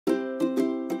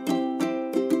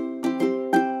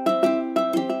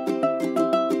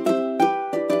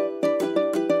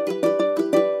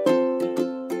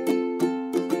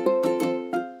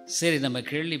சரி, நம்ம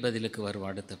கேள்வி பதிலுக்கு வருவோம்.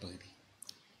 அடுத்த பகுதி.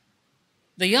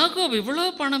 இந்த யாக்கோபு இவ்வளோ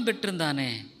பணம்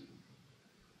பெற்றிருந்தானே,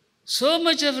 so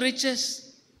much of riches.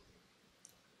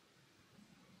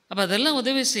 அப்போ அதெல்லாம்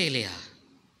உதவி செய்யலையா?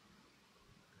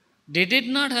 Did it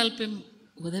not help him?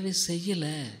 உதவி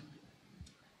செய்யலை.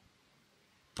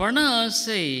 பண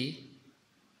ஆசை,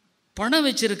 பணம்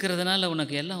வச்சிருக்கிறதுனால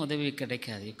உனக்கு எல்லாம் உதவி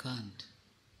கிடைக்காது. You can't.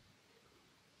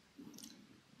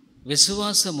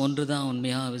 விசுவாசம் ஒன்று தான்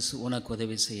உண்மையாக உனக்கு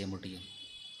உதவி செய்ய முடியும்.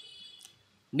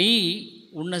 நீ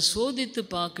உன்னை சோதித்து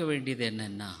பார்க்க வேண்டியது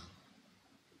என்னன்னா,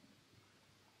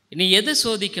 நீ எதை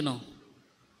சோதிக்கணும்?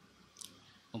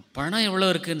 பணம் எவ்வளோ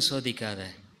இருக்குன்னு சோதிக்காத.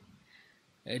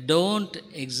 Don't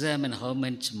examine how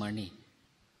much money,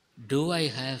 two I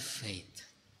have faith.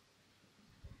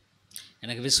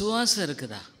 எனக்கு விசுவாசம்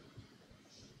இருக்குதா?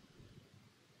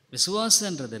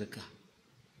 விசுவாசன்றது இருக்கா?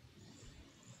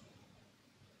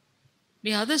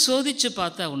 நீ அதை சோதித்து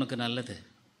பார்த்தா உனக்கு நல்லது.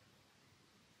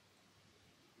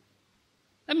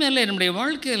 அதுமாதிரி நம்முடைய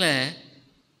வாழ்க்கையில்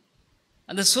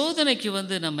அந்த சோதனைக்கு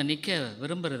நம்ம நிற்க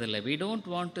விரும்புகிறதில்லை. we don't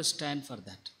want to stand for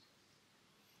that.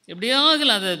 எப்படியாக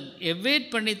அதை எவேட்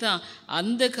பண்ணி தான்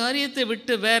அந்த காரியத்தை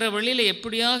விட்டு வேறு வழியில்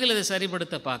எப்படியாக அதை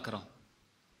சரிப்படுத்த பார்க்குறோம்.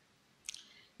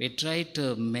 we try to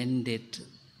mend it.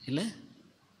 இல்லை?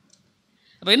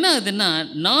 அப்போ என்ன ஆகுதுன்னா,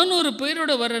 400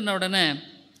 பேரோட வர்றன உடனே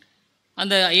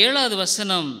அந்த 7வது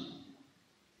வசனம்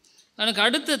எனக்கு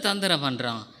அடுத்த தந்திரம்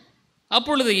பண்ணுறான்.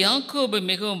 அப்பொழுது யாக்கோபு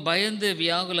மிகவும் பயந்து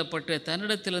வியாகுலப்பட்டு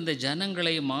தன்னிடத்திலிருந்த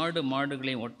ஜனங்களையும்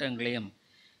மாடுகளையும் ஒட்டங்களையும்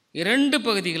 2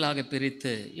 பகுதிகளாக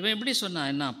பிரித்து, இவன் எப்படி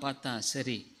சொன்னான் என்ன பார்த்தா,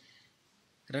 சரி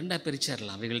 2ஆக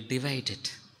பிரிச்சிடலாம், we will divide it.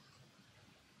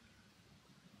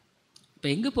 இப்போ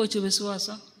எங்கே போச்சு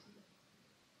விசுவாசம்?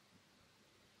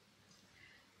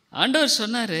 ஆண்டவர்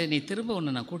சொன்னார், நீ திரும்ப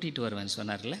ஒன்று நான் கூட்டிகிட்டு வருவேன்னு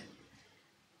சொன்னார்ல.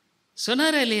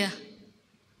 சொன்னாரா இல்லையா?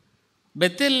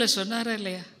 பெத்தேலில் சொன்னாரா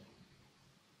இல்லையா?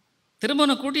 திரும்ப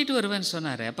ஒன்று கூட்டிகிட்டு வருவேன்னு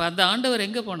சொன்னார். அப்போ அந்த ஆண்டவர்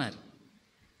எங்கே போனார்?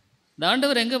 இந்த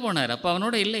ஆண்டவர் எங்கே போனார்? அப்போ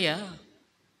அவனோட இல்லையா?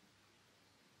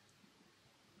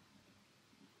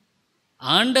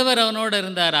 ஆண்டவர் அவனோட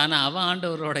இருந்தார், ஆனால் அவன்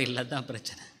ஆண்டவரோட இல்லை. தான்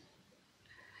பிரச்சனை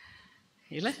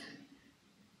இல்லை.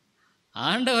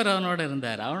 ஆண்டவர் அவனோட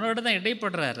இருந்தார், அவனோட தான்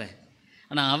இடைப்படுறாரு,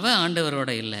 ஆனால் அவன்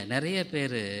ஆண்டவரோட இல்லை. நிறைய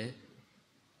பேர்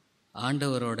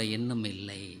ஆண்டவரோட இன்னும்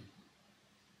இல்லை.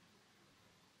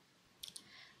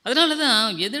 அதனால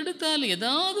தான் எதெடுத்தாலும்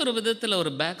ஏதாவது ஒரு விதத்தில்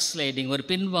ஒரு பேக் ஸ்லைடிங், ஒரு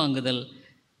பின்வாங்குதல்.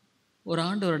 ஒரு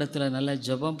ஆண்டவரிடத்தில் நல்லா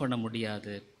ஜெபம் பண்ண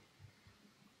முடியாது.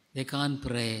 they can't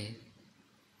pray,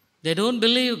 they don't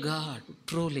believe God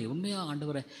truly. உண்மையாக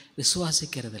ஆண்டவரை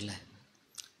விசுவாசிக்கிறதில்ல.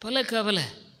 பல கவலை.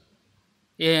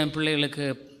 என் பிள்ளைகளுக்கு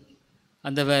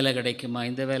அந்த வேலை கிடைக்குமா,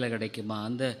 இந்த வேலை கிடைக்குமா,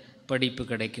 அந்த படிப்பு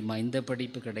கிடைக்குமா, இந்த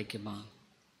படிப்பு கிடைக்குமா,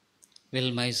 will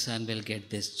my son will get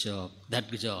this job, that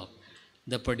job,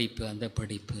 இந்த படிப்பு அந்த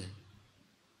படிப்பு.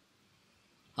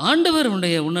 ஆண்டவர்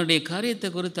உன்னுடைய காரியத்தை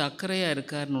குறித்து அக்கறையாக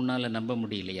இருக்காருன்னு உன்னால் நம்ப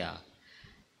முடியலையா?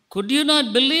 could you not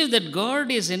believe that God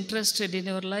is interested in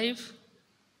your life?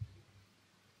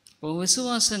 உன்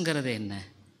விசுவாசங்கிறது என்ன?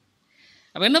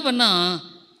 அவன் என்ன பண்ணான்,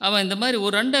 அவன் இந்த மாதிரி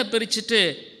ஒரு 2ஆக பிரிச்சுட்டு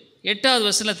 8வது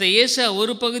வசனத்தை, ஏசா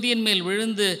ஒரு பகுதியின் மேல்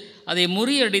விழுந்து அதை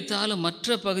முறியடித்தாலும்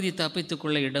மற்ற பகுதி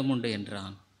தப்பித்துக்கொள்ள இடம் உண்டு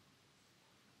என்றான்.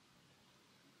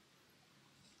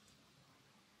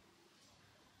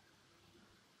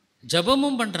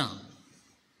 ஜபமும் பண்ணுறான்.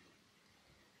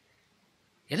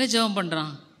 என்ன ஜபம்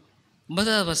பண்ணுறான்?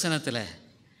 9வது வசனத்தில்,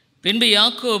 பின்பு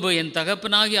யாக்கோபு என்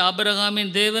தகப்பனாகி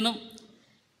ஆபிரகாமின் தேவனும்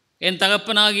என்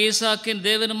தகப்பனாகி ஈசாக்கின்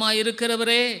தேவனுமாய்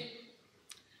இருக்கிறவரே,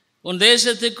 உன்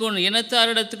தேசத்துக்கு உன்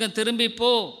இனத்தாரிடத்துக்கு திரும்பி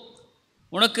போ,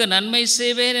 உனக்கு நன்மை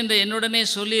செய்வேன் என்று என்னுடனே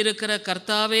சொல்லியிருக்கிற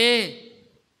கர்த்தாவே,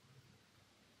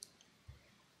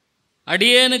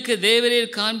 அடியேனுக்கு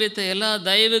தேவரீர் காண்பித்த எல்லா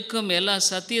தயவுக்கும் எல்லா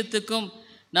சத்தியத்துக்கும்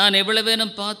நான்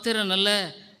எவ்வளவேனும் பாத்திரம் அல்ல.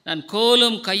 நான்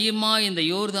கோலும் கையுமா இந்த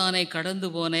யோர்தானை கடந்து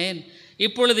போனேன்.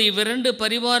 இப்பொழுது இவ்விரண்டு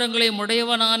பரிவாரங்களையும்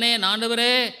உடையவனானேன்.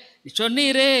 ஆண்டவரே,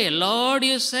 சொன்னீரே, Lord,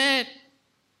 you said,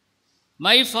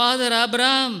 my father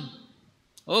Abraham,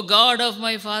 O God of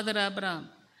my father Abraham,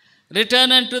 return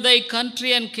unto thy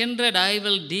country and kindred, I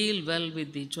will deal well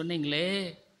with thee. சொன்னீங்களே,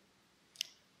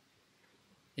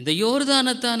 இந்த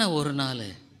யோர்தானத்தான ஒரு நாள்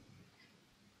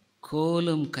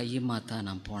கோலும் கையுமா தான்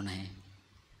நான் போனேன்.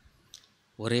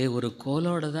 ஒரே ஒரு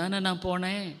கோலோடு தானே நான்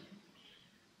போனேன்.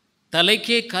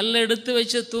 தலைக்கே கல் எடுத்து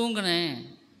வச்சு தூங்கினேன்.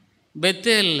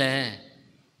 பெத்தேலில்,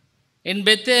 இன்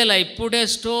Bethel I put a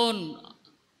stone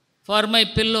for my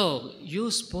pillow. You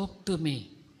spoke to me.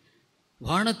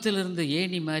 வானத்திலிருந்து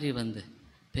ஏணி மாதிரி வந்து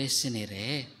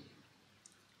பேசினீரே.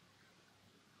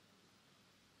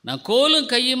 நான்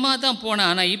கோலும் கையுமா தான் போனேன்.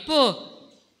 ஆனால் இப்போ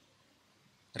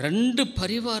 2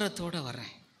 பரிவாரத்தோடு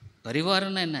வரேன்.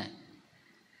 பரிவாரம்னா என்ன?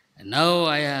 நவ்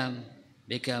ஐ ஆம்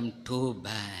பிகம் 2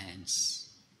 bands.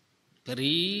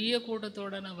 பெரிய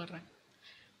கூட்டத்தோடு நான் வர்றேன்.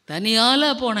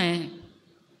 தனியாளாக போனேன்,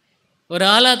 ஒரு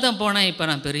ஆளாக தான் போனேன், இப்போ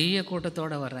நான் பெரிய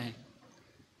கூட்டத்தோடு வர்றேன்.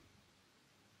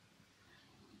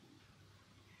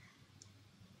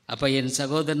 அப்போ என்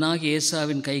சகோதரனாக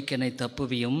ஏசாவின் கைக்கு என்னை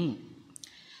தப்புவியும்,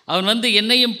 அவன் வந்து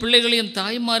என்னையும் பிள்ளைகளையும்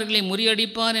தாய்மார்களையும்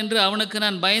முறியடிப்பான் என்று அவனுக்கு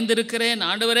நான் பயந்திருக்கிறேன்.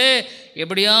 ஆண்டவரே,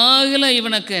 எப்படியாகலாம்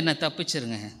இவனுக்கு என்னை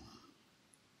தப்பிச்சிருங்க,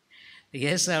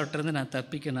 ஏசாவிட்டிருந்து நான்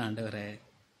தப்பிக்கணும் ஆண்டவரே.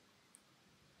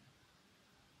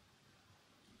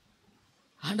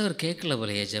 ஆண்டவர் கேட்கல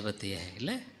போலையே ஜெபத்தையே,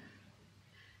 இல்லை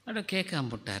ஆண்டவர்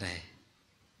கேட்காம விட்டாரே.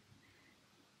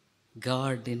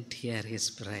 God didn't hear his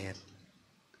prayer.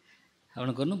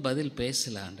 அவனுக்கு ஒன்றும் பதில்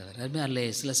பேசலை ஆண்டவர். அதுமாதிரி அல்ல,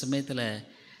 சில சமயத்தில்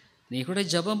நீ கூட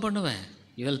ஜெபம் பண்ணுவேன்,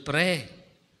 you will pray.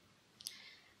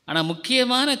 ஆனால்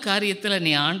முக்கியமான காரியத்தில்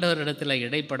நீ ஆண்டவர் இடத்துல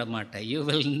இடைப்பட மாட்டேன், you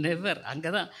will never.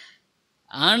 அங்கே தான்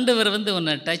ஆண்டவர் வந்து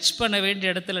உன்னை டச் பண்ண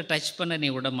வேண்டிய இடத்துல டச் பண்ண நீ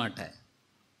விட மாட்ட.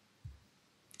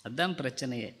 அதுதான்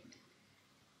பிரச்சனையே.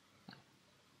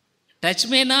 டச்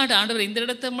மே நாட், ஆண்டவர் இந்த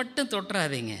இடத்த மட்டும்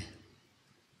தொட்டுறாதீங்க.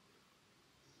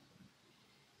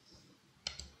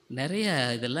 நிறைய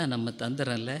இதெல்லாம் நம்ம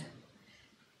தந்துடுறோம்ல.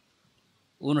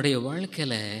 உன்னுடைய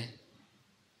வாழ்க்கையில்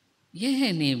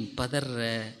ஏன் நீ பதற,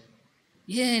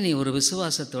 ஏன் நீ ஒரு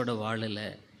விசுவாசத்தோடு வாழலை,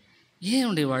 ஏன்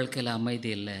உன்னுடைய வாழ்க்கையில் அமைதி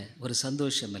இல்லை, ஒரு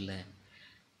சந்தோஷம் இல்லை?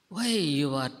 Why you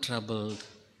are troubled?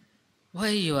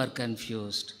 Why you are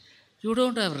confused? You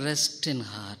don't have rest in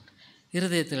heart.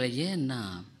 இருதயத்தில் ஏன்னா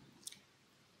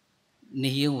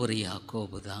நீயும் ஒரு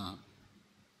யாக்கோபு தான்.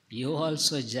 You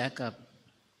also Jacob.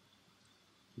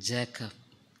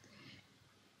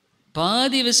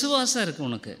 பாதி விசுவாசம் இருக்குது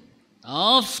உனக்கு,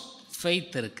 ஆஃப்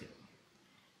ஃபெய்த் இருக்குது.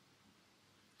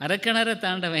 அரக்கிணரை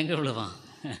தாண்டவன் எங்கே விழுவான்?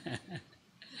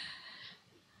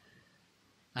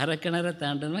 அரக்கிணரை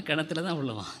தாண்டவன் கிணத்துல தான்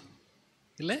விழுவான்,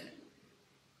 இல்லை?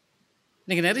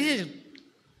 இன்றைக்கி நிறைய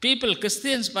பீப்புள்,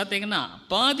 கிறிஸ்டியன்ஸ் பார்த்தீங்கன்னா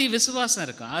பாதி விசுவாசம்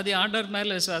இருக்கும், ஆதி ஆண்டவர்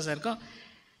மேலே விசுவாசம் இருக்கும்,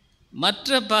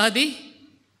 மற்ற பாதி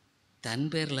தன்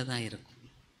பேரில் தான் இருக்கும்.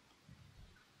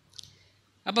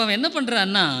 அப்போ அவன் என்ன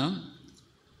பண்ணுறான்னா,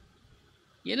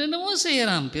 என்னென்னமோ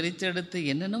செய்கிறான், பிரித்தெடுத்து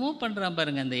என்னென்னமோ பண்ணுறான்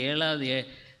பாருங்கள். அந்த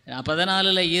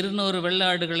 14 200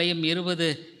 வெள்ளாடுகளையும் 20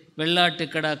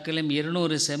 வெள்ளாட்டுக்கடாக்களையும்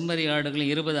 200 செம்மறி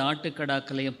ஆடுகளையும் 20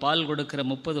 ஆட்டுக்கடாக்களையும் பால் கொடுக்குற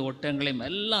 30 ஒட்டங்களையும்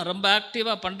எல்லாம் ரொம்ப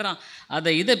ஆக்டிவாக பண்ணுறான்.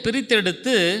 இதை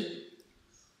பிரித்தெடுத்து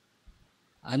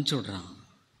அனுப்பிச்சி விட்றான்.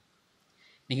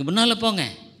 நீங்கள் முன்னால் போங்க,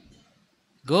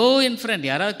 கோ இன் ஃப்ரண்ட்.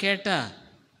 யாராவது கேட்டால்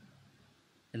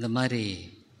இந்த மாதிரி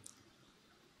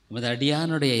உமது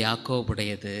அடியானுடைய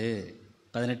யாக்கோபுடையது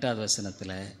 18வது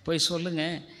வசனத்தில் போய்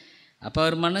சொல்லுங்கள். அப்போ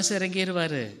அவர் மனசு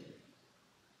இறங்கிடுவார்.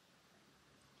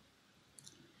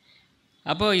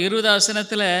 அப்போது 20வது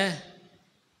வசனத்தில்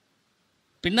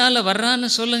பின்னால் வர்றான்னு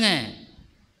சொல்லுங்கள்.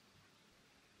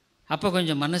 அப்போ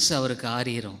கொஞ்சம் மனசு அவருக்கு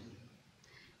ஆறிடும்.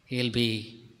 He'll be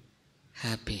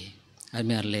happy.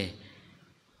 அதுமாரிலே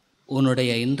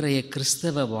உன்னுடைய இன்றைய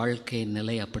கிறிஸ்தவ வாழ்க்கை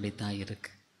நிலை அப்படித்தான்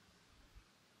இருக்குது.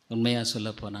 உண்மையாக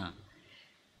சொல்லப்போனால்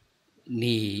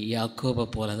நீ யாக்கோபை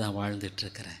போல தான்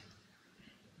வாழ்ந்துட்டுருக்கிற.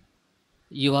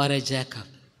 You are a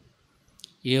Jacob.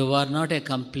 You are not a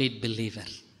complete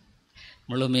believer.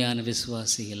 முழுமையான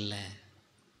விசுவாசி இல்லை.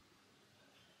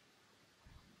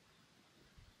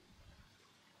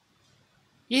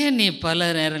 ஏன் நீ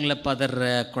பல நேரங்களில்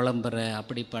பதற, குழம்புற,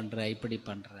 அப்படி பண்ணுற, இப்படி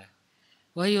பண்ணுற?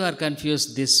 why you are confused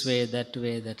this way, that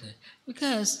way, that way?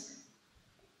 Because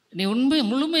நீ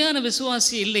முழுமையான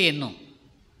விசுவாசி இல்லை இன்னும்.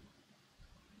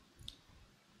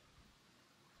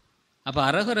 அப்போ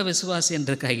அரகுர விசுவாசி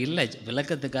என்றக்கா இல்லை,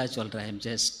 விளக்கத்துக்காக சொல்கிறேன்.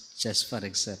 Just for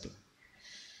example.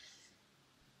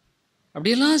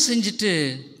 அப்படியெல்லாம் செஞ்சுட்டு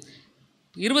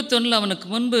 21 அவனுக்கு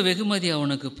முன்பு வெகுமதி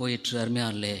அவனுக்கு போயிற்று.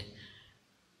 அருமையாலே,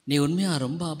 நீ உண்மையாக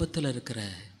ரொம்ப ஆபத்தில் இருக்கிற.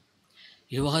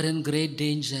 You are in great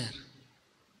danger.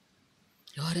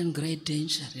 You are in great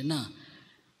danger. என்ன,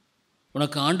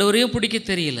 உனக்கு ஆண்டவரையும் பிடிக்க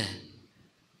தெரியல,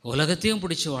 உலகத்தையும்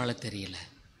பிடிச்சி வாழ தெரியல.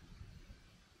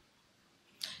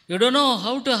 You don't know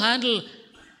how to handle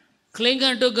cling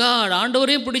to God.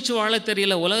 ஆண்டவரையும் பிடிச்சி வாழ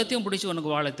தெரியல, உலகத்தையும் பிடிச்சி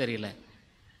உனக்கு வாழ தெரியல.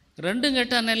 ரெண்டும்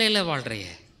கெட்ட நிலையில் வாழ்கிறைய.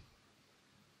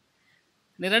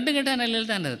 நீ ரெண்டும் கெட்ட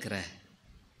நிலையில் தானே இருக்கிற.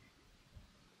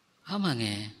 ஆமாங்க,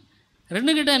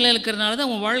 ரெண்டும் கெட்ட நிலையில் இருக்கிறனால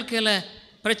தான் உன் வாழ்க்கையில்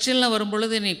பிரச்சனைலாம் வரும்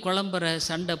பொழுது நீ குழம்புற,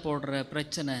 சண்டை போடுற,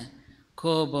 பிரச்சனை,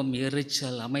 கோபம்,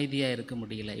 எரிச்சல், அமைதியாக இருக்க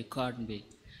முடியல. You can't be.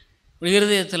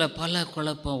 இருதயத்தில் பல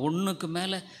குழப்பம், ஒன்றுக்கு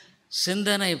மேலே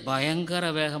சிந்தனை பயங்கர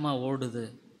வேகமாக ஓடுது.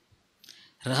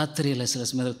 ராத்திரியில் சில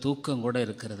சமயத்தில் தூக்கம் கூட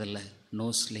இருக்கிறதில்ல. No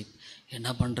sleep. என்ன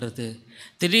பண்ணுறது?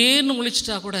 திடீர்னு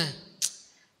முழிச்சிட்டா கூட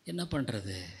என்ன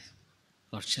பண்ணுறது?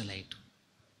 What shall I do?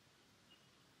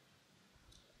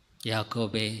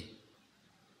 யாக்கோபே,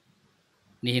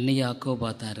 நீ என்ன யாக்கோபா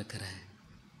தான் இருக்கிற.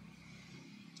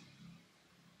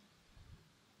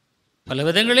 பல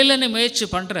விதங்களில் நீ முயற்சி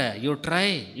பண்ணுற. யூ ட்ரை,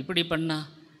 இப்படி பண்ணா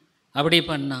அப்படி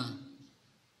பண்ணா.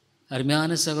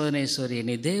 அருமையான சகோதரேஸ்வரி,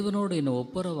 நீ தேவனோடு இன்னும்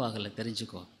ஒப்புரவாகலை,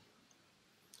 தெரிஞ்சுக்கோ.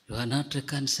 You are not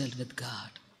reconciled with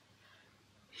God.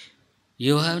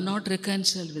 You have not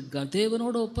reconciled with God.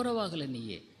 தேவனோடு ஒப்புரவாகலை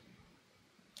நீயே.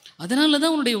 அதனால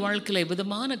தான் உன்னுடைய வாழ்க்கையில்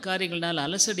விதமான காரியங்கள்னால்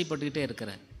அலசடிப்பட்டுக்கிட்டே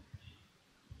இருக்கிற.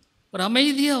 ஒரு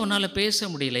அமைதியாக உன்னால் பேச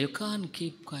முடியல. You Khan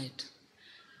keep quiet.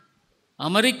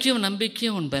 அமரிக்கும்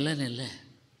நம்பிக்கையும் உன் பலன் இல்லை.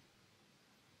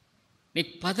 நீ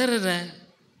பதற,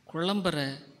 குழம்புற.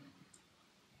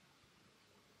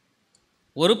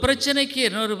 ஒரு பிரச்சனைக்கு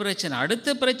இன்னொரு பிரச்சனை,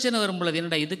 அடுத்த பிரச்சனை வரும்பொழுது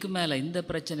என்னடா இதுக்கு மேலே இந்த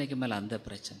பிரச்சனைக்கு மேலே அந்த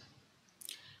பிரச்சனை.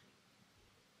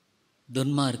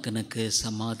 துன்மார்க்கனுக்கு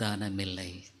சமாதானம்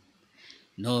இல்லை.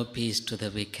 No peace to the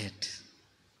wicket.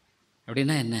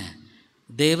 அப்படின்னா என்ன?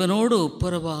 தேவனோடு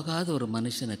ஒப்புரவாகாத ஒரு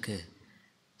மனுஷனுக்கு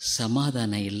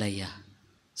சமாதானம் இல்லையா?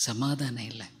 சமாதானம்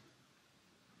இல்லை.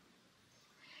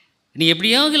 நீ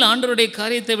எப்படியாவது ஆண்டவருடைய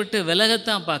காரியத்தை விட்டு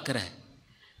விலகத்தான் பார்க்குற.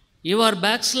 You are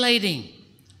back sliding.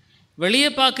 வெளியே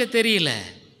பார்க்க தெரியல,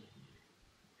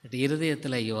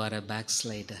 இருதயத்தில் you are a back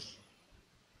slider.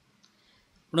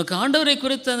 உனக்கு ஆண்டவரை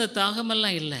குறித்து அந்த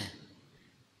தாகமெல்லாம் இல்லை.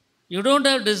 You don't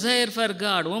have desire for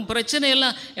God. உன்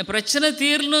பிரச்சனையெல்லாம் என் பிரச்சனை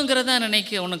தீரணுங்கிறதா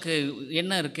நினைக்க உனக்கு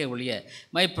என்ன இருக்கே ஒழிய,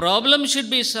 my problem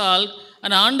should be solve,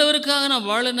 ஆனால் ஆண்டவருக்காக நான்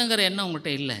வாழணுங்கிற எண்ணம்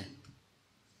உங்கள்கிட்ட இல்லை.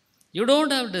 You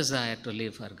don't have desire to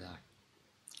live for God.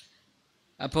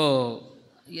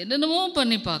 அப்போது என்னென்னமோ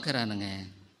பண்ணி பார்க்குறானுங்க,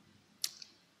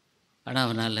 ஆனால்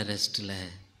அவனால் ரெஸ்ட்டில்.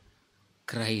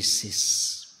 கிரைசிஸ்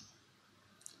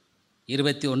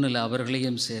 21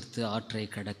 அவர்களையும் சேர்த்து ஆற்றை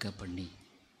கடக்க பண்ணி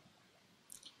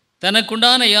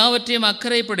தனக்குண்டான யாவற்றையும்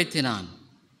அக்கறைப்படுத்தினான்.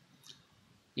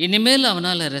 இனிமேல்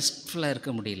அவனால் ரெஸ்ட்ஃபுல்லாக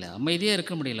இருக்க முடியல, அமைதியாக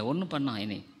இருக்க முடியல. ஒன்றும் பண்ணான்.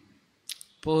 இனி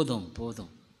போதும்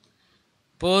போதும்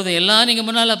போதும், எல்லாம் நீங்கள்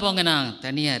முன்னால் போங்க, நான்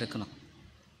தனியாக இருக்கணும்.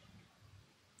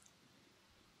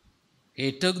 He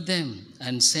took them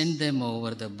and sent them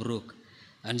over the brook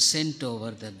and sent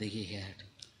over that he had.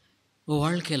 உன்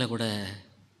வாழ்க்கையில் கூட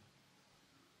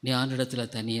நீ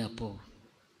ஆண்டிடத்தில் தனியாக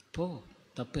போ,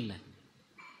 தப்பில்லை.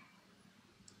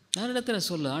 யாரிடத்தில்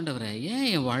சொல்லு, ஆண்டவரே ஏன்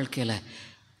என் வாழ்க்கையில்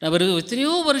நான் ஒரு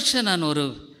எத்தனையோ வருஷம் நான் ஒரு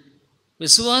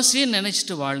விசுவாசின்னு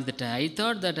நினச்சிட்டு வாழ்ந்துட்டேன். I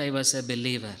thought that I was a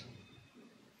believer,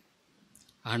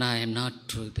 ஆனால் I am not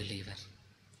true believer.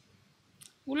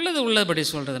 உள்ளபடி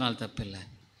சொல்கிறதுனால தப்பில்லை.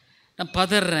 நான்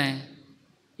பதறேன்,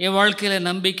 என் வாழ்க்கையில்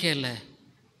நம்பிக்கை இல்லை,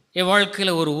 என்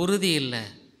வாழ்க்கையில் ஒரு உறுதி இல்லை,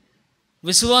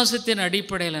 விசுவாசத்தின்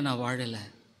அடிப்படையில் நான் வாழலை.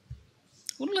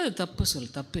 உள்ளது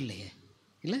தப்பில்லையே,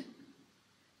 இல்லை?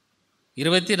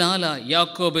 24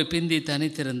 யாக்கோபு பிந்தி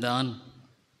தனித்திருந்தான்.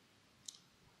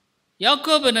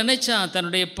 யாக்கோபு நினைச்சான்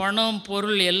தன்னுடைய பணம்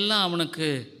பொருள் எல்லாம் அவனுக்கு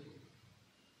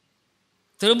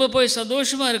திரும்ப போய்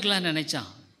சந்தோஷமாக இருக்கலாம்னு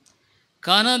நினைச்சான்.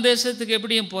 கானான் தேசத்துக்கு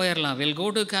எப்படியும் போயிடலாம். Will go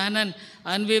to Canaan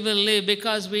and we will live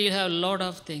because we have lot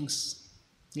of things,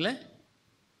 இல்லை?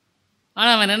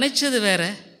 ஆனால் அவன் நினைச்சது வேற,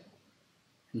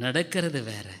 நடக்கிறது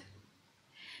வேற.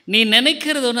 நீ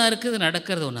நினைக்கிறது ஒன்றா இருக்குது,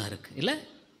 நடக்கிறது ஒன்றா இருக்குது, இல்லை?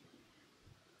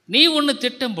 நீ ஒன்று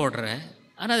திட்டம் போடுற,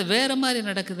 ஆனால் அது வேறு மாதிரி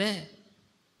நடக்குதே.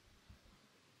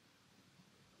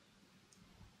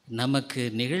 நமக்கு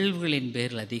நிகழ்வுகளின்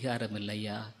பேரில் அதிகாரம்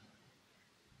இல்லையா?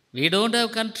 we don't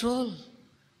have control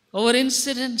over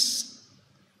incidents.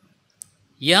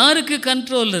 யாருக்கு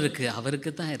கண்ட்ரோல் இருக்குது?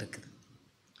 அவருக்கு தான் இருக்குது.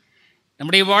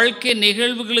 நம்முடைய வாழ்க்கை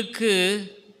நிகழ்வுகளுக்கு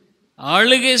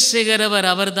ஆளுகை செய்கிறவர்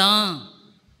அவர்தான்.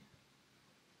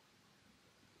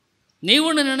 நீ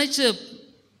ஒன்று நினச்சி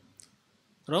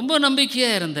ரொம்ப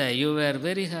நம்பிக்கையாக இருந்த, யூ வேர்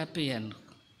வெரி ஹாப்பி.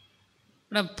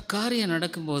 ஆனால் காரியம்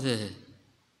நடக்கும்போது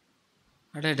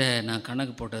அடட நான்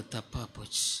கணக்கு போட்டது தப்பாக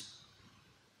போச்சு.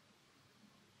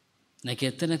 இன்றைக்கி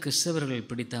எத்தனை கிறிஸ்தவர்கள்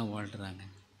இப்படித்தான் வாழ்கிறாங்க,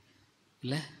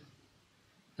 இல்லை?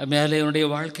 மேலே என்னுடைய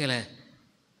வாழ்க்கையில்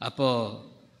அப்போது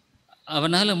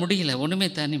அவனால் முடியல, ஒன்றுமே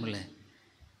தனி முடியல.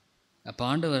 அப்போ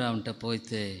ஆண்டவர் அவன்கிட்ட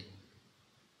போய்த்து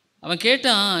அவன்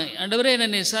கேட்டான், ஆண்டவரே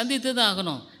என்னை சந்தித்து தான்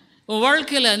ஆகணும். உன்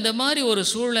வாழ்க்கையில் இந்த மாதிரி ஒரு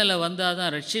சூழ்நிலை வந்தால்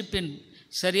தான் ரட்சிப்பின்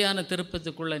சரியான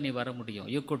திருப்பத்துக்குள்ளே நீ வர முடியும்.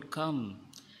 You good come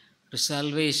to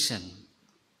salvation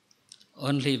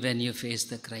only when you face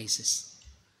the crisis.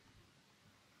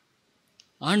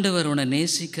 ஆண்டவர் உன்னை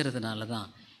நேசிக்கிறதுனால தான்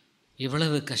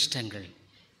இவ்வளவு கஷ்டங்கள்,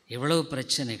 இவ்வளவு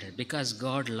பிரச்சனைகள். Because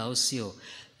God loves you.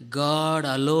 God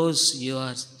allows your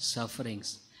sufferings.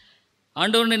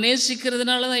 ஆண்டவனை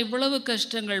நேசிக்கிறதுனால தான் இவ்வளவு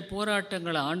கஷ்டங்கள்,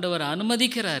 போராட்டங்கள் ஆண்டவர்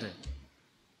அனுமதிக்கிறாரு.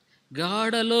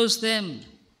 God allows them.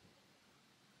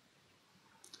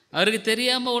 அவருக்கு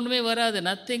தெரியாமல் ஒன்றுமே வராது.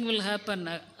 Nothing will happen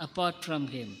apart from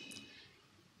him.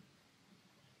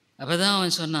 அப்போ தான்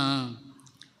அவன் சொன்னான்,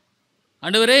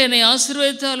 ஆண்டவரே என்னை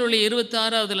ஆசீர்வதித்தால் உள்ள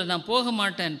 26வதுல நான் போக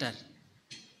மாட்டேன்ட்டார்.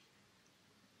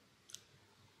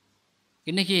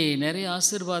 இன்றைக்கி நிறைய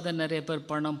ஆசீர்வாதம், நிறைய பேர்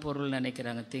பணம் பொருள்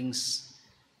நினைக்கிறாங்க, திங்ஸ்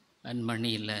அண்ட் மணி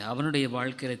இல்லை. அவனுடைய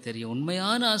வாழ்க்கையில் தெரியும்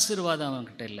உண்மையான ஆசீர்வாதம்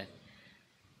அவன்கிட்ட இல்லை.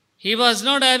 He was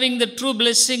not having the true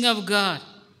blessing of God.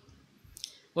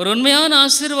 ஒரு உண்மையான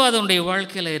ஆசீர்வாதம் உடைய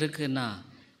வாழ்க்கையில் இருக்குன்னா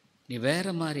நீ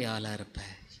வேறு மாதிரி ஆளாக இருப்ப.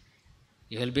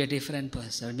 You will be a different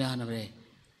person. உண்மையானவரே,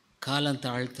 காலம்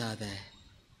தாழ்த்தாத.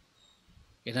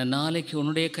 ஏன்னா நாளைக்கு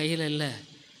உன்னுடைய கையில் இல்லை.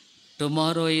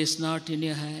 Tomorrow is not in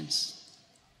your hands.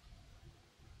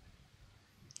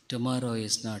 Tomorrow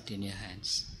is not in your hands.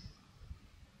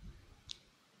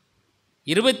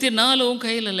 24 உன்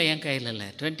கையில் இல்லை, என் கையில் இல்லை.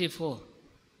 24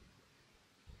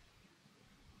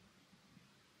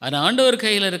 அது ஆண்டவர்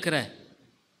கையில் இருக்கிற.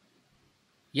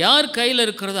 யார் கையில்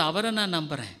இருக்கிறதோ அவரை நான்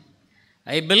நம்புகிறேன்.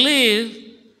 I believe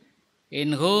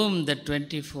in home the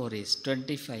 24 is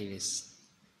 25 is.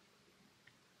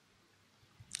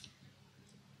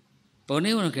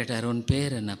 பொண்ணே உனக்கு கேட்டார், உன்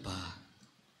பேர் என்னப்பா?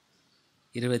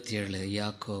 27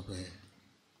 யாக்கோபு.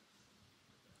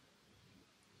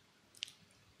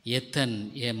 எத்தன்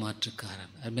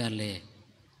ஏமாற்றுக்காரன். அருமையாலே,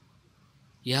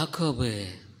 யாக்கோபு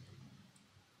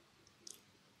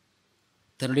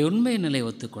தன்னுடைய உண்மை நிலை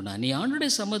ஒத்துக்கொண்டான். நீ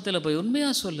ஆண்டுடைய சமூகத்தில் போய்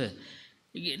உண்மையாக சொல்லு.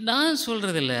 நான்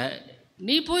சொல்கிறதில்ல,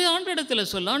 நீ போய் ஆண்டு இடத்துல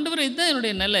சொல்லு. ஆண்டவரே, இதுதான்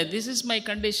என்னுடைய நிலை, திஸ் இஸ் மை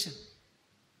கண்டிஷன்.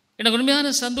 எனக்கு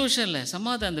உண்மையான சந்தோஷம் இல்லை,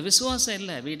 சமாதானம், அந்த விசுவாசம்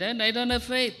இல்லை. I don't have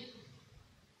faith.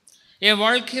 என்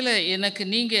வாழ்க்கையில் எனக்கு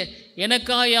நீங்கள்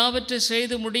எனக்காக யாவற்றை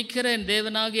செய்து முடிக்கிற என்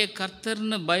தேவனாகிய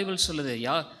கர்த்தர்னு பைபிள் சொல்லுது.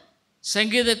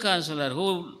 சங்கீதக்காரன் சொல்கிறார், who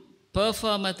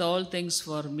பெர்ஃபார்மத் all things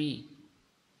for me.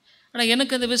 ஆனால்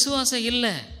எனக்கு அந்த விசுவாசம்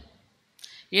இல்லை.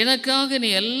 எனக்காக நீ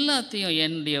எல்லாத்தையும்,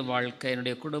 என்னுடைய வாழ்க்கை,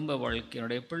 என்னுடைய குடும்ப வாழ்க்கை,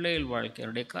 என்னுடைய பிள்ளைகள் வாழ்க்கை,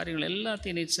 என்னுடைய காரியங்கள்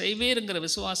எல்லாத்தையும் நீ செய்வீருங்கிற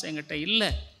விசுவாசம் என்கிட்ட இல்லை.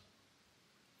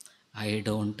 I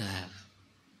don't have.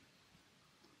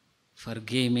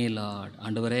 Forgive me Lord.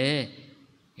 ஆண்டவரே,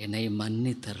 என்னை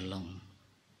மன்னித்தரலாம்.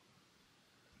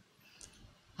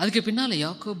 அதுக்கு பின்னால்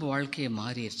யாக்கோபு வாழ்க்கையை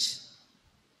மாறிடுச்சு.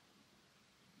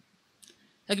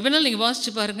 அதுக்கு பின்னால் நீங்கள்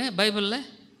வாசித்து பாருங்கள் பைபிளில்.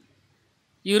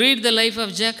 You read the life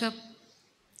of Jacob.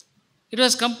 It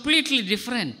was completely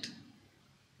different.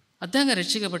 அதாங்க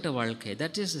ரட்சிக்கப்பட்ட வாழ்க்கை.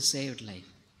 That is a saved life.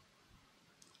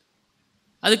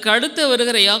 அதுக்கு அடுத்து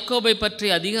வருகிற யாக்கோபை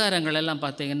பற்றிய அதிகாரங்கள் எல்லாம்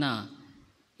பார்த்தீங்கன்னா,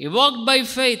 he walked by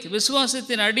faith.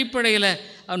 விசுவாசத்தின் அடிப்படையில்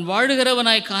அவன்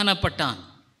வாழுகிறவனாய் காணப்பட்டான்.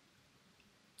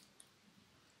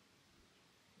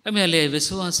 இல்லையே,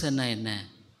 விசுவாசம்னா என்ன?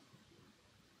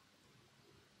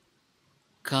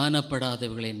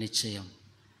 காணப்படாதவர்களின் நிச்சயம்.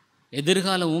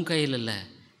 எதிர்காலம் உன் கையில் இல்லை.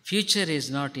 Future is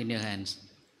not in your hands.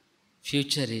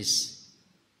 Future is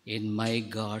in my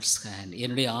God's hand.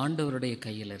 என்னுடைய ஆண்டவருடைய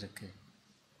கையில் இருக்கு.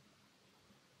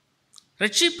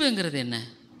 ரட்சிப்புங்கிறது என்ன?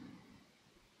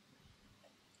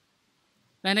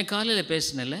 நான் எனக்கு காலையில்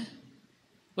பேசினேன்ல,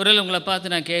 ஒருவேளை உங்களை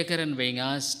பார்த்து நான் கேட்குறேன்னு வைங்க,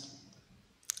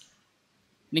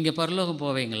 நீங்கள் பரலோகம்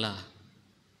போவீங்களா?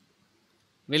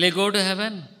 will you go to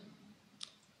heaven?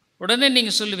 உடனே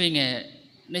நீங்கள் சொல்லுவீங்க,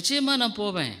 நிச்சயமாக நான்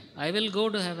போவேன், I will go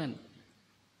to heaven.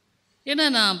 ஏன்னா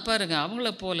நான் பாருங்கள், அவங்கள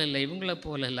போல இல்லை, இவங்கள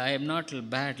போல இல்லை. I am not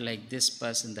bad like this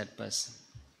person, that person.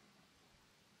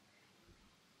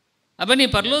 அப்போ நீ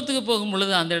பரலோகத்துக்கு போகும்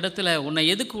பொழுது அந்த இடத்துல உன்னை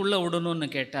எதுக்கு உள்ளே விடணும்னு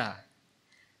கேட்டால்,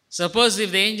 suppose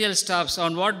if the angel stops,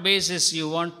 on what basis you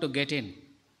want to get in?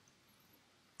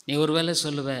 நீ ஒரு வேளை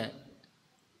சொல்லுவ,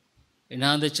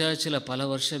 நான் அந்த சர்ச்சில் பல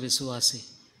வருஷம் விசுவாசி,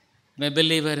 my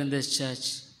believer in this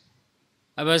search,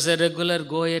 I was a regular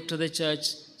quire to the church,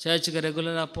 சர்ச்சுக்கு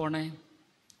ரெகுலராக போனேன்,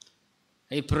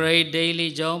 ஐ ப்ரே டெய்லி,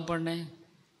 ஜெபம் பண்ணேன்.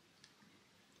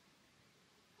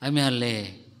 ஐமியாலே,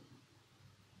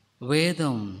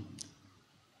 வேதம்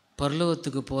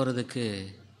பரலோகத்துக்கு போகிறதுக்கு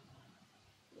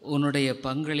உன்னுடைய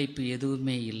பங்களிப்பு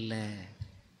எதுவுமே இல்லை.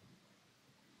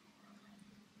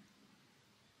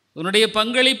 உன்னுடைய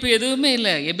பங்களிப்பு எதுவுமே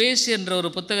இல்லை. எபேசியர் என்ற ஒரு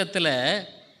புத்தகத்தில்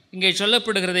இங்கே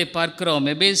சொல்லப்படுகிறதை பார்க்கிறோம்.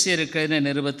 எபேசியர் இருக்கிற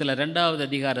நிருபத்தில் 2வது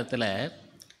அதிகாரத்தில்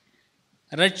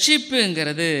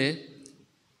ரட்சிப்புங்கிறது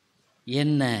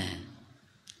என்ன,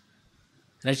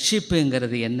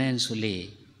 ரட்சிப்புங்கிறது என்னன்னு சொல்லி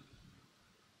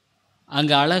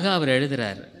அங்கே அழகாக அவர்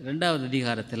எழுதுகிறார். 2வது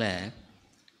அதிகாரத்தில்,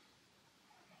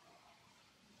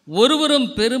 ஒருவரும்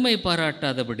பெருமை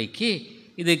பாராட்டாதபடிக்கு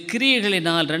இது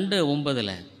கிரியைகளினால்,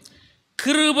 2:9,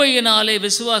 கிருபையினாலே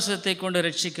விசுவாசத்தை கொண்டு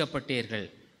ரட்சிக்கப்பட்டீர்கள்.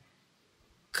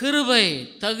 கிருபை,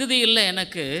 தகுதி இல்லை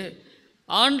எனக்கு,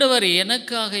 ஆண்டவர்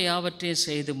எனக்காக யாவற்றையும்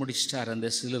செய்து முடிச்சிட்டார் அந்த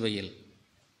சிலுவையில்.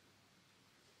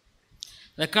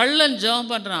 இந்த கள்ளன்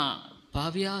ஜெபம் பண்ணுறான்,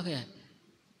 பாவியாக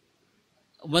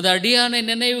உமது அடியானை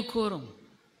நினைவு கூரும்.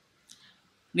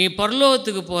 நீ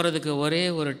பரலோகத்துக்கு போகிறதுக்கு ஒரே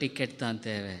ஒரு டிக்கெட் தான்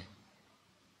தேவை.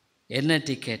 என்ன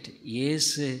டிக்கெட்?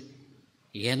 இயேசு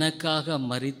எனக்காக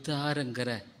மரித்தாருங்கிற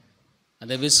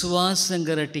அந்த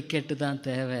விசுவாசங்கிற டிக்கெட்டு தான்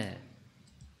தேவை.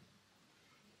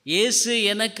 இயேசு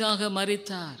எனக்காக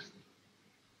மரித்தார்.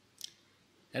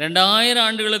 2000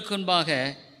 ஆண்டுகளுக்கு முன்பாக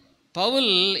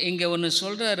பவுல் இங்கே ஒன்று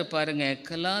சொல்கிறாரு பாருங்க.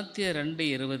 கலாத்தியர்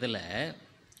 2:20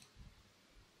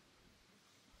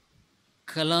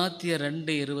 கலாத்தியர்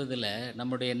 2:20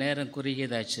 நம்முடைய நேரம்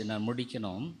குறுகியதாச்சு, நான்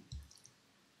முடிக்கணும்.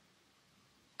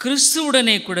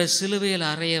 கிறிஸ்துவுடனே கூட சிலுவையில்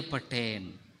அறையப்பட்டேன்.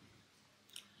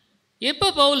 எப்போ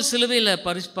பவுல் சிலுவையில்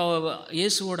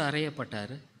இயேசுவோடு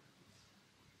அறையப்பட்டார்?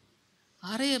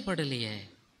 அறையப்படலையே.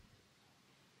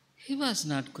 He was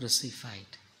not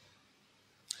crucified.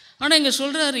 ஆனால் இங்கே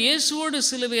சொல்கிறார் இயேசுவோடு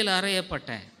சிலுவையில்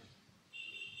அறையப்பட்டேன்.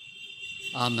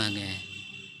 ஆமாங்க,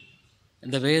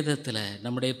 இந்த வேதத்தில்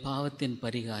நம்முடைய பாவத்தின்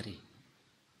பரிகாரி,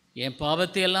 என்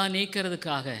பாவத்தை எல்லாம்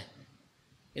நீக்கிறதுக்காக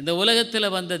இந்த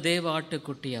உலகத்தில் வந்த தேவ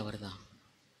ஆட்டுக்குட்டி அவர் தான்.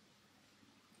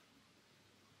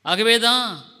 ஆகவே தான்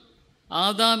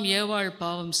ஆதாம் ஏவாள்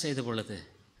பாவம் செய்த பொழுது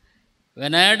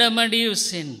when Adam and Eve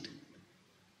sinned,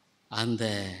 அந்த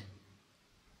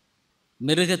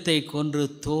மிருகத்தை கொன்று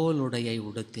தோல் உடையை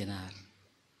உடுத்தினார்.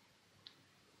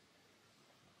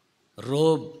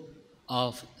 ரோப்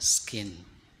ஆஃப் ஸ்கின்,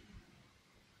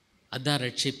 அதான்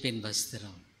ரட்சிப்பின்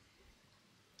வஸ்திரம்.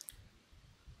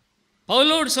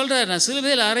 பவுலோடு சொல்கிறார், நான்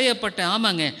சிலுவையில் அறையப்பட்டேன்.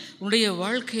 ஆமாங்க, உன்னுடைய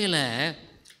வாழ்க்கையில்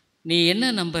நீ என்ன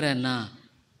நம்புறன்னா,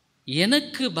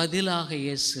 எனக்கு பதிலாக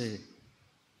இயேசு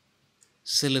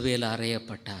சிலுவையில்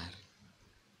அறையப்பட்டார்.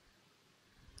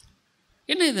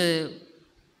 என்ன இது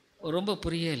ரொம்ப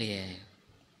புரியலையே?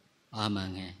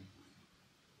 ஆமாங்க,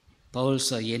 பவுல்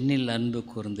என்னில் அன்பு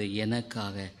கூர்ந்து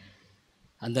எனக்காக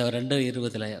அந்த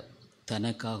 2:20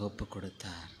 தனக்காக ஒப்பு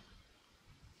கொடுத்தார்.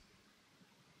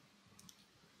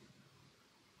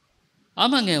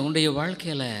 ஆமாங்க, உன்னுடைய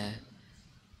வாழ்க்கையில்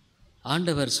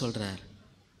ஆண்டவர் சொல்கிறார்,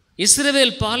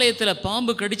 இஸ்ரவேல் பாளையத்தில்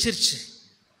பாம்பு கடிச்சிருச்சு.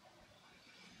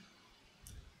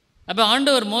 அப்போ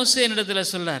ஆண்டவர்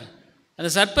மோசேயினிடத்தில் சொல்றார், அந்த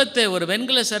சர்ப்பத்தை, ஒரு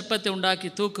வெண்கல சர்ப்பத்தை உண்டாக்கி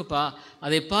தூக்குப்பா,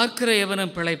 அதை பார்க்கிற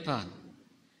எவனும் பிழைப்பான்.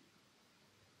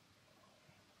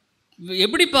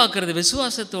 எப்படி பார்க்கறது?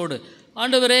 விசுவாசத்தோடு.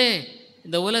 ஆண்டவரே,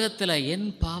 இந்த உலகத்தில் என்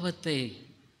பாவத்தை,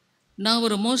 நான்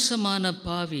ஒரு மோசமான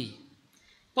பாவி.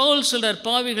 பவுல் சொல்கிறார்,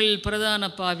 பாவிகளில் பிரதான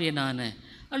பாவி நான்.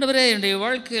 ஆண்டவரே, என்னுடைய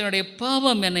வாழ்க்கை, என்னுடைய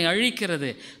பாவம் என்னை அழிக்கிறது.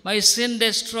 My sin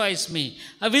destroys me.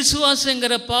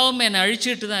 அவிசுவாசங்கிற பாவம் என்னை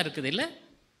அழிச்சிட்டு தான் இருக்குது. இல்லை,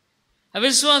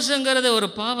 அவிசுவாசங்கிறது ஒரு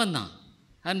பாவம் தான்.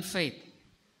 Unfaith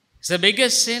is the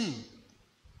biggest sin.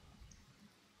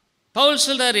 Pavul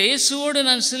சொல்கிறார், இயேசுவோடு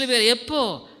நான் சிலுவையில் எப்போ?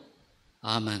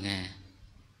 ஆமாங்க,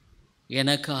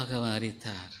 எனக்காக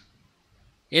மரித்தார்,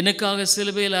 எனக்காக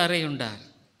சிலுவையில் அறையுண்டார்.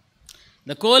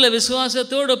 இந்த கோல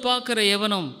விசுவாசத்தோடு பார்க்குற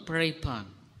எவனும் பிழைப்பான்.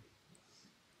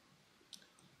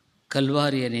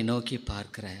 கல்வாரியனை நோக்கி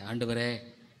பார்க்கிற, ஆண்டவரே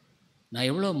நான்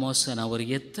எவ்வளோ மோசம், நான் ஒரு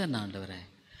எத்தனை, ஆண்டவரே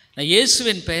நான்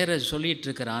இயேசுவின் பெயரை சொல்லிகிட்டு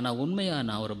இருக்கிறேன், ஆனால் உண்மையாக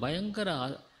நான் ஒரு பயங்கர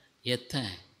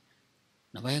எத்தன்,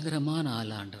 நான் பயங்கரமான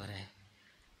ஆள். ஆண்டவரே,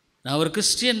 நான் ஒரு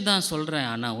கிறிஸ்டியன் தான் சொல்கிறேன்,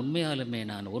 ஆனால் உண்மையாலுமே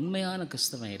நான் உண்மையான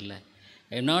கிறிஸ்தவன் இல்லை.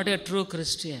 I am not a true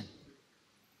Christian.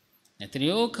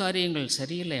 எத்தனையோ காரியங்கள்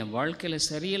சரியில்லை, என் வாழ்க்கையில்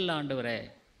சரியில்லை ஆண்டவரே.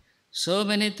 so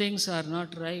many things are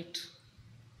not right.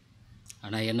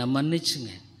 ஆனால் என்னை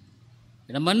மன்னிச்சுங்க,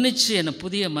 என்னை மன்னிச்சு என்னை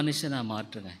புதிய மனுஷனாக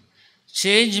மாற்றுங்க.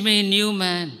 Change me new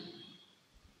man.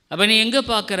 அப்போ நீ எங்கே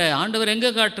பார்க்குற? ஆண்டவர் எங்கே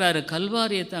காட்டுறாரு?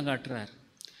 கல்வாரியை தான் காட்டுறார்.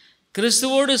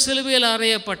 கிறிஸ்துவோடு சிலுவையில்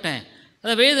அறையப்பட்டேன்.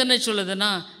 அதை வேதம் என்ன சொல்லுதுன்னா,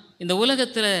 இந்த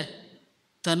உலகத்தில்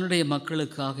தன்னுடைய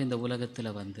மக்களுக்காக இந்த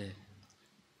உலகத்தில் வந்து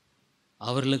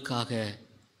அவர்களுக்காக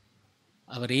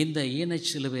அவர் இந்த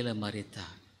ஈனச்சிலுவையில்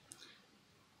மரித்தார்.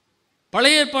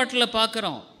 பழைய ஏற்பாட்டில்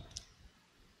பார்க்குறோம்,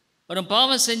 ஒரு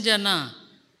பாவம் செஞ்சான்னா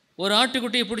ஒரு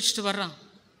ஆட்டுக்குட்டியை பிடிச்சிட்டு வர்றான்.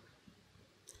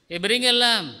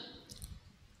 எப்படிங்கெல்லாம்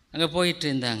அங்கே போயிட்டு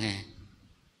இருந்தாங்க,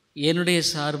 என்னுடைய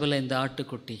சார்பில் இந்த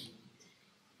ஆட்டுக்குட்டி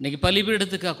இன்றைக்கி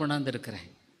பலிபீடத்துக்காக கொண்டாந்துருக்கிறேன்,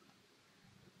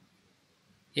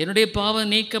 என்னுடைய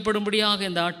பாவம் நீக்கப்படும்படியாக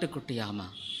இந்த ஆட்டுக்குட்டி.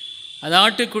 ஆமாம், அது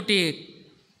ஆட்டுக்குட்டி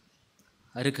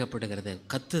அறுக்கப்படுகிறது,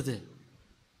 கத்துது.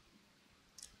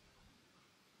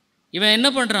 இவன் என்ன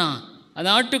பண்ணுறான்? அந்த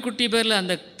ஆட்டுக்குட்டி பேரில்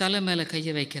அந்த தலை மேலே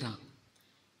கையை வைக்கிறான்.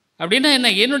 அப்படின்னா என்ன?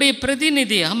 என்னுடைய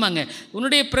பிரதிநிதி. ஆமாங்க,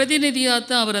 உன்னுடைய பிரதிநிதியாக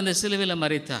தான் அவர் அந்த சிலுவையில்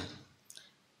மரித்தார்.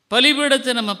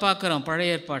 பலிபீடத்தை நம்ம பார்க்குறோம்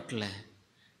பழைய ஏற்பாட்டில்.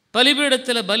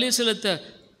 பலிபீடத்தில் பலி செலுத்த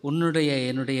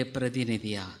என்னுடைய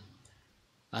பிரதிநிதியா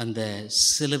அந்த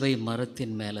சிலுவை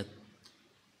மரத்தின் மேலே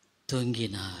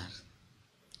தொங்கினார்.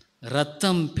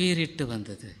 இரத்தம் பீறிட்டு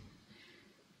வந்தது.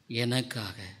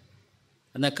 எனக்காக.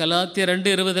 அந்த கலாத்தியர்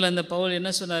 2:20 அந்த பவுல் என்ன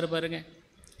சொன்னார் பாருங்க,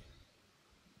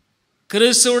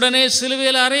 கிறிஸ்துவுடனே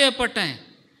சிலுவையில் அறையப்பட்டேன்,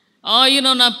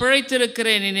 ஆயினும் நான்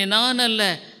பிழைத்திருக்கிறேன், இனி நான் அல்ல,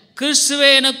 கிறிஸ்துவே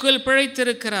எனக்குள்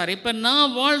பிழைத்திருக்கிறார். இப்போ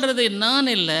நான் வாழ்கிறது நான்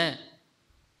இல்லை,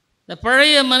 இந்த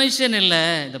பழைய மனுஷன் இல்லை,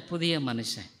 இந்த புதிய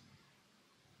மனுஷன்.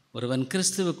 ஒருவன்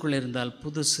கிறிஸ்துவுக்குள் இருந்தால்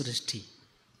புது சிருஷ்டி,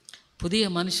 புதிய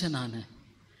மனுஷன். நான்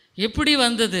எப்படி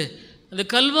வந்தது? அது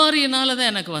கல்வாரியினால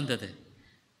தான் எனக்கு வந்தது.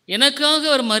 எனக்காக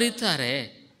அவர் மரித்தாரே,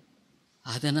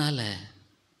 அதனால்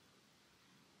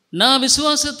நான்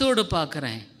விசுவாசத்தோடு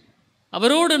பார்க்குறேன்,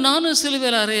 அவரோடு நானும்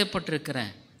சிலுவையில்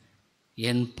அறையப்பட்டிருக்கிறேன்.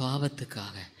 என்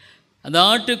பாவத்துக்காக அந்த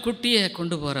ஆட்டுக்குட்டியை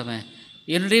கொண்டு போகிறவன்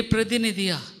என்னுடைய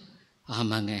பிரதிநிதியா?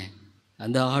 ஆமாங்க.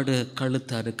 அந்த ஆடு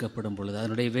கழுத்து அறுக்கப்படும் பொழுது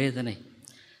அதனுடைய வேதனை,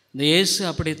 இந்த இயேசு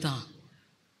அப்படித்தான்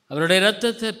அவருடைய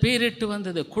இரத்தத்தை பீரிட்டு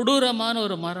வந்தது. கொடூரமான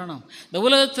ஒரு மரணம். இந்த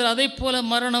உலகத்தில் அதை போல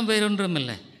மரணம் வேறொன்றும்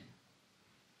இல்லை.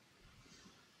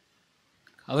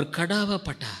 அவர்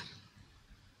கடாவப்பட்டார்,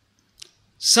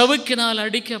 சவுக்கினால்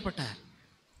அடிக்கப்பட்டார்,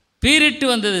 பீரிட்டு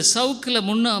வந்தது. சவுக்கில்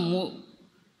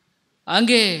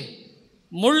அங்கே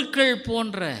முள்கள்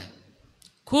போன்ற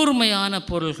கூர்மையான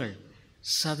பொருள்கள்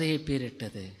சதையை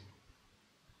பீரிட்டது.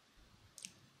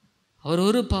 அவர்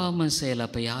ஒரு பாவமும் செய்யலை.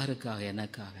 அப்போ யாருக்காக?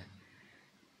 எனக்காக.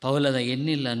 பவுல் அதை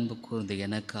எண்ணில் அன்பு கூர்ந்து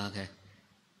எனக்காக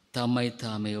தம்மை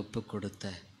தாமே ஒப்பு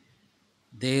கொடுத்த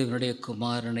தேவனுடைய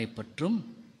குமாரனை பற்றும்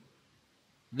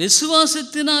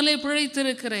விசுவாசத்தினாலே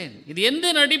பிழைத்திருக்கிறேன். இது எந்த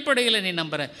அடிப்படையில் நீ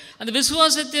நம்புற? அந்த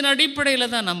விசுவாசத்தின்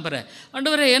அடிப்படையில் தான் நம்புற.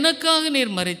 ஆண்டவரே, எனக்காக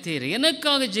நீர் மரித்தீர்,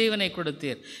 எனக்காக ஜீவனை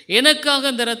கொடுத்தீர், எனக்காக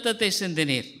அந்த இரத்தத்தை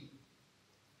சிந்தினீர்.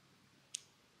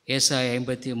 ஏசாயா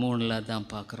 53 தான்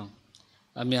பார்க்குறோம்.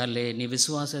 அம்மையாலே, நீ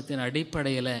விசுவாசத்தின்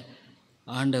அடிப்படையில்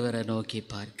ஆண்டவரை நோக்கி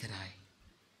பார்க்கிறாய்.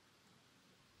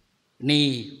 நீ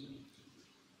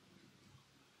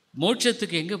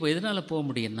மோட்சத்துக்கு எங்கே போய் எதனால் போக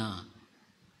முடியும்னா,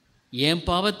 என்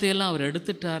பாவத்தையெல்லாம் அவர்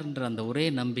எடுத்துட்டார்ன்ற அந்த ஒரே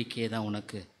நம்பிக்கை தான்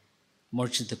உனக்கு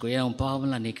மோட்சத்துக்கு. ஏன் உன்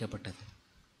பாவம்லாம் நீக்கப்பட்டது.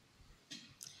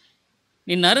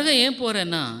 நீ நரகம் ஏன்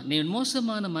போகிறேன்னா, நீ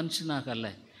மோசமான மனுஷனாக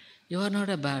அல்ல, you are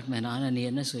not a bad man. ஆனால் நீ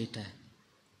என்ன சொல்லிட்ட?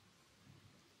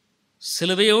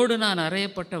 சிலுவையோடு நான்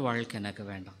அறையப்பட்ட வாழ்க்கை எனக்கு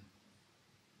வேண்டாம்.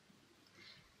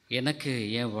 எனக்கு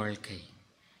என் வாழ்க்கை,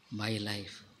 மை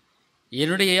லைஃப்,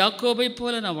 என்னுடைய யாக்கோபை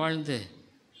போல் நான் வாழ்ந்து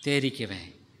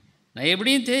தேறிக்குவேன். நான்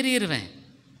எப்படியும் தேறிடுவேன்,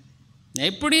 நான்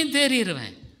எப்படியும்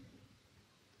தேறிடுவேன்.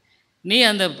 நீ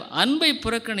அந்த அன்பை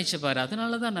புறக்கணிச்சு பாரு,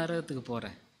 அதனால தான் நரகத்துக்கு போகிற.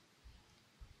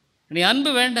 நீ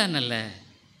அன்பு வேண்டான்னல்ல,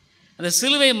 அந்த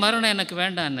சிலுவை மரணம் எனக்கு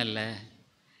வேண்டான்னல்ல,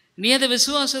 நீ அதை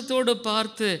விசுவாசத்தோடு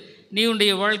பார்த்து நீ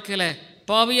உன்னுடைய வாழ்க்கையில்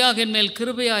பாவியாக என் மேல்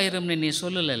கிருபையாயிரும்னு நீ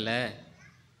சொல்லலைல்ல,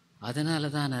 அதனால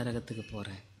தான் நரகத்துக்கு போகிற.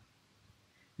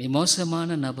 நீ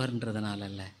மோசமான நபர்ன்றதுனால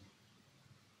அல்ல.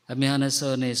 அம்மையான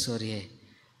சோனேஸ்வரியே,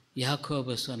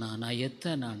 யாக்கோபு சொன்னா, நான்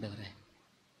எத்தனை ஆண்டவரே,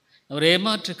 ஒரு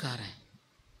ஏமாற்றுக்காரன்,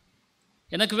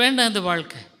 எனக்கு வேண்டாம் இந்த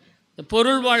வாழ்க்கை, இந்த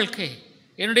பொருள் வாழ்க்கை,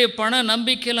 என்னுடைய பண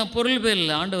நம்பிக்கையெல்லாம் பொருள்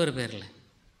பேரில், ஆண்டவர் பேரில்.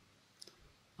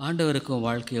 ஆண்டவருக்கும்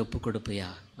வாழ்க்கையை ஒப்பு கொடுப்பையா?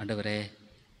 ஆண்டவரே,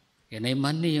 என்னை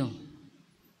மன்னியும்,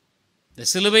 இந்த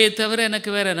சிலுவையை தவிர எனக்கு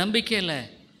வேறு நம்பிக்கை இல்லை.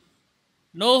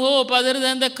 No hope other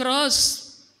than the cross,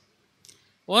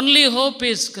 only hope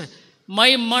is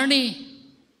my money.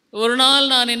 ஒரு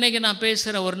நாள் நான் இன்றைக்கி நான்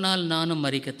பேசுகிறேன், ஒரு நாள் நானும்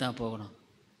மறிக்கத்தான் போகணும்.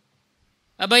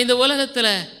 அப்போ இந்த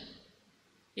உலகத்தில்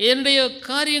என்னுடைய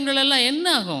காரியங்களெல்லாம் என்ன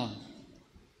ஆகும்?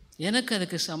 எனக்கு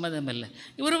அதுக்கு சம்மதம் இல்லை.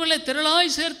 இவர்களை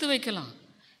திரளாய் சேர்த்து வைக்கலாம்,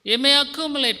 எம்மை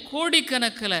அக்குமுலேட்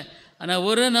கோடிக்கணக்கில். ஆனால்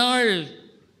ஒரு நாள்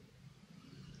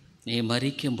நீ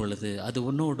மறிக்கும் பொழுது அது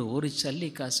உன்னோடு ஒரு சல்லி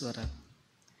காசு வராது.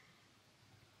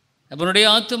 அவனுடைய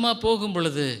ஆத்துமா போகும்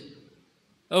பொழுது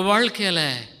வாழ்க்கையில்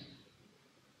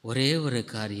ஒரே ஒரு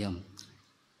காரியம்,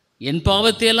 என்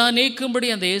பாவத்தையெல்லாம் நீக்கும்படி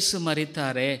அந்த இயேசு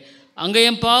மரித்தாரே, அங்கே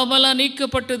என் பாவமெல்லாம்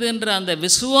நீக்கப்பட்டது என்ற அந்த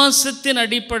விசுவாசத்தின்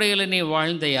அடிப்படையில் நீ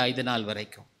வாழ்ந்தையா இது நாள்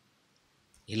வரைக்கும்?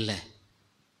 இல்லை.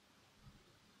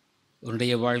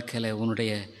 உன்னுடைய வாழ்க்கையில்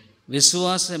உன்னுடைய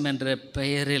விசுவாசம் என்ற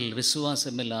பெயரில்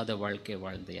விசுவாசம் இல்லாத வாழ்க்கை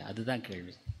வாழ்ந்தையா? அதுதான்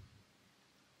கேள்வி.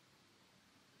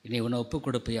 இனி உன்னை ஒப்பு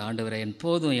கொடுப்பையா? ஆண்டவரே, என்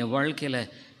போதும், என் வாழ்க்கையில்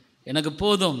எனக்கு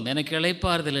போதும், எனக்கு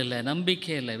இளைப்பாறுதல் இல்லை,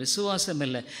 நம்பிக்கை இல்லை, விசுவாசம்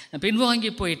இல்லை, நான்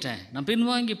பின்வாங்கி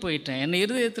போயிட்டேன், என்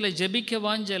இருதயத்தில் ஜெபிக்க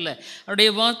வாஞ்சல,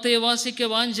 அவருடைய வார்த்தையை வாசிக்க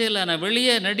வாஞ்சல, நான்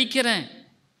வெளியே நடிக்கிறேன்,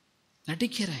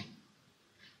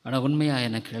 ஆனால் உண்மையாக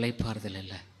எனக்கு இளைப்பாறுதல்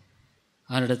இல்லை.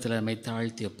 அவனிடத்தில் நம்மை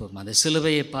தாழ்த்தி ஒப்பும், அந்த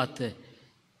சிலுவையை பார்த்து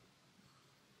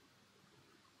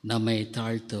நம்மை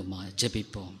தாழ்த்துமா,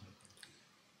 ஜெபிப்போம்.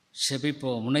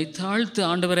 உன்னை தாழ்த்து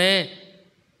ஆண்டவரே,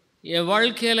 என்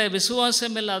வாழ்க்கையில்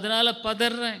விசுவாசம் இல்லை, அதனால்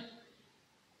பதறேன்,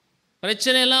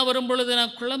 பிரச்சனையெல்லாம் வரும் பொழுது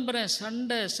நான் குழம்புறேன்,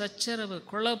 சண்டை சச்சரவு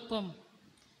குழப்பம்,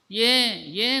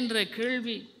 ஏன்ற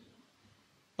கேள்வி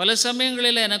பல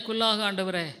சமயங்களில் எனக்குள்ளாக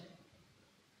ஆண்டவரே,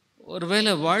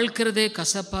 ஒருவேளை வாழ்க்கிறதே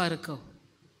கசப்பாக இருக்கும்.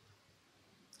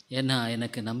 ஏன்னா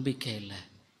எனக்கு நம்பிக்கை இல்லை.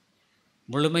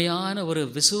 முழுமையான ஒரு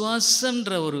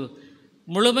விசுவாசன்ற ஒரு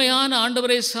முழுமையான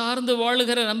ஆண்டவரை சார்ந்து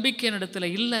வாழுகிற நம்பிக்கை என்னிடத்துல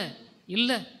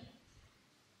இல்லை.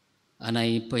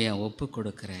 ஆனால் இப்போ என் ஒப்பு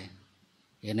கொடுக்குறேன்.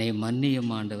 என்னை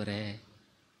மன்னியும் ஆண்டவரே,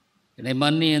 என்னை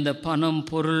மன்னி. இந்த பணம்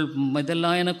பொருள்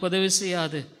இதெல்லாம் எனக்கு உதவி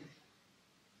செய்யாது.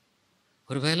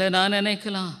 ஒருவேளை நான்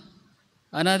நினைக்கலாம்,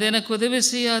 ஆனால் அது எனக்கு உதவி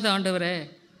செய்யாது ஆண்டவரே.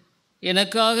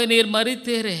 எனக்காக நீர்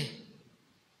மரித்தீரே,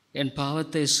 என்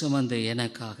பாவத்தை சுமந்து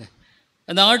எனக்காக.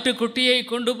 அந்த ஆட்டுக்குட்டியை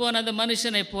கொண்டு போன அந்த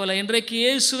மனுஷனைப் போல இன்றைக்கு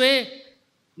இயேசுவே,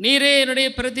 நீரே என்னுடைய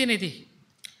பிரதிநிதி.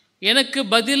 எனக்கு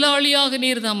பதிலாளியாக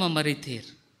நீர் தாம மரித்தீர்.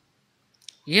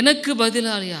 எனக்கு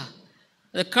பதிலாளியா.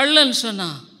 அந்த கள்ளன்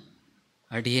சொன்னான்,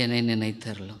 அடியனை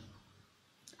நினைத்தரலும்.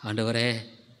 ஆண்டவரே,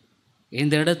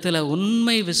 இந்த இடத்துல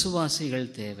உண்மை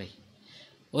விசுவாசிகள் தேவை.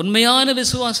 உண்மையான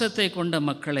விசுவாசத்தை கொண்ட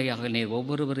மக்களையாக நீர்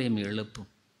ஒவ்வொருவரையும்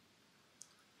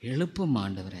எழுப்பும்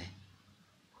ஆண்டவரே,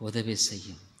 உதவி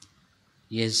செய்யும்.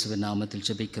 இயேசுவின் நாமத்தில்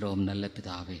ஜெபிக்கிறோம் நல்ல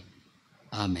பிதாவே,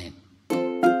 ஆமென்.